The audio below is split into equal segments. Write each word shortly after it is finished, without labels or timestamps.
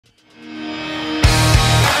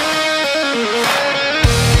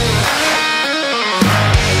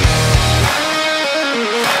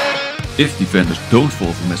If defenders don't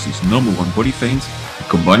fall for Messi's #1 body feint, he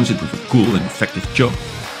combines it with a cool and effective chop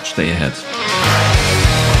to stay ahead.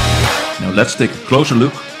 Now let's take a closer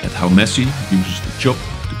look at how Messi uses the chop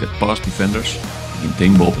to get past defenders and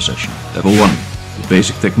maintain ball possession. Level 1. The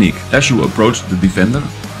basic technique. As you approach the defender,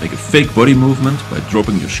 make a fake body movement by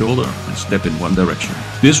dropping your shoulder and step in one direction.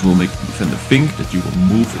 This will make the defender think that you will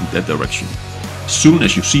move in that direction. As soon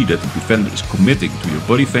as you see that the defender is committing to your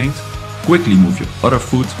body feint, quickly move your other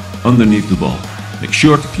foot underneath the ball. Make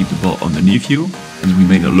sure to keep the ball underneath you and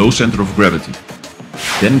remain a low center of gravity.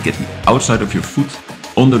 Then get the outside of your foot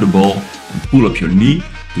under the ball and pull up your knee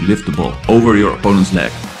to lift the ball over your opponent's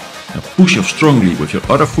leg. Now push off strongly with your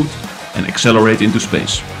other foot and accelerate into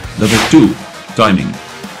space. Level 2. Timing.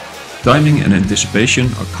 Timing and anticipation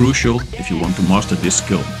are crucial if you want to master this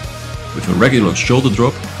skill. With a regular shoulder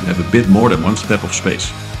drop, you have a bit more than one step of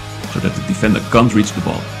space, so that the defender can't reach the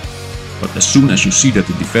ball. But as soon as you see that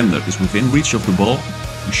the defender is within reach of the ball,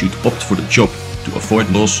 you should opt for the chop to avoid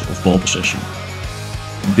loss of ball possession.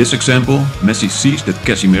 In this example, Messi sees that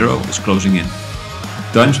Casemiro is closing in.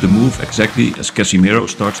 He times the move exactly as Casemiro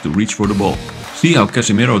starts to reach for the ball. See how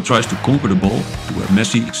Casemiro tries to conquer the ball to where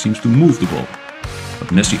Messi seems to move the ball. But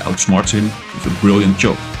Messi outsmarts him with a brilliant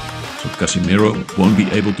chop, so Casemiro won't be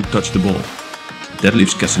able to touch the ball. That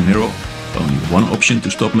leaves Casemiro with only one option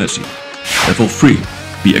to stop Messi. Level 3.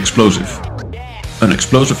 Be explosive. An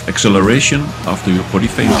explosive acceleration after your body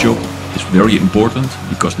feint chop is very important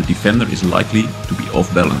because the defender is likely to be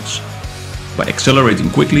off balance. By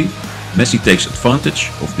accelerating quickly, Messi takes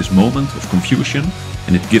advantage of this moment of confusion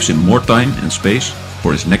and it gives him more time and space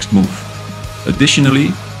for his next move. Additionally,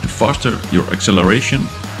 the faster your acceleration,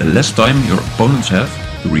 the less time your opponents have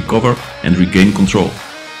to recover and regain control.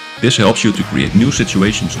 This helps you to create new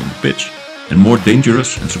situations on the pitch and more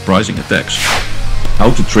dangerous and surprising attacks.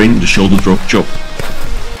 How to train the shoulder drop chop.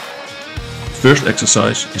 The first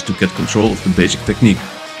exercise is to get control of the basic technique.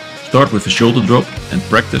 Start with a shoulder drop and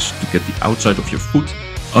practice to get the outside of your foot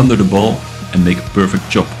under the ball and make a perfect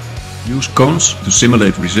chop. Use cones to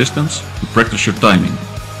simulate resistance to practice your timing.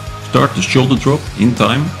 Start the shoulder drop in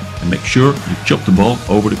time and make sure you chop the ball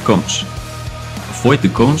over the cones. Avoid the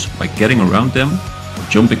cones by getting around them or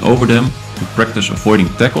jumping over them to practice avoiding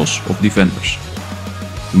tackles of defenders.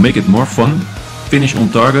 To make it more fun, finish on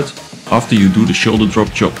target after you do the shoulder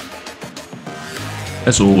drop chop.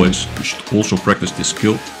 As always, you should also practice this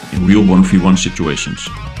skill in real 1v1 situations.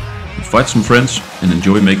 Invite some friends and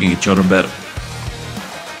enjoy making each other better.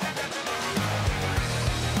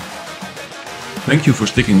 Thank you for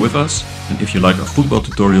sticking with us, and if you like our football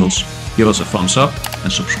tutorials, give us a thumbs up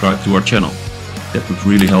and subscribe to our channel. That would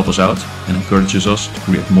really help us out and encourages us to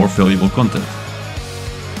create more valuable content.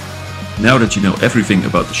 Now that you know everything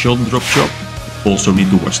about the shoulder drop chop, you also need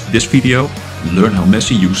to watch this video and learn how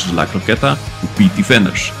Messi uses La Croqueta to beat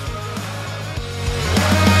defenders.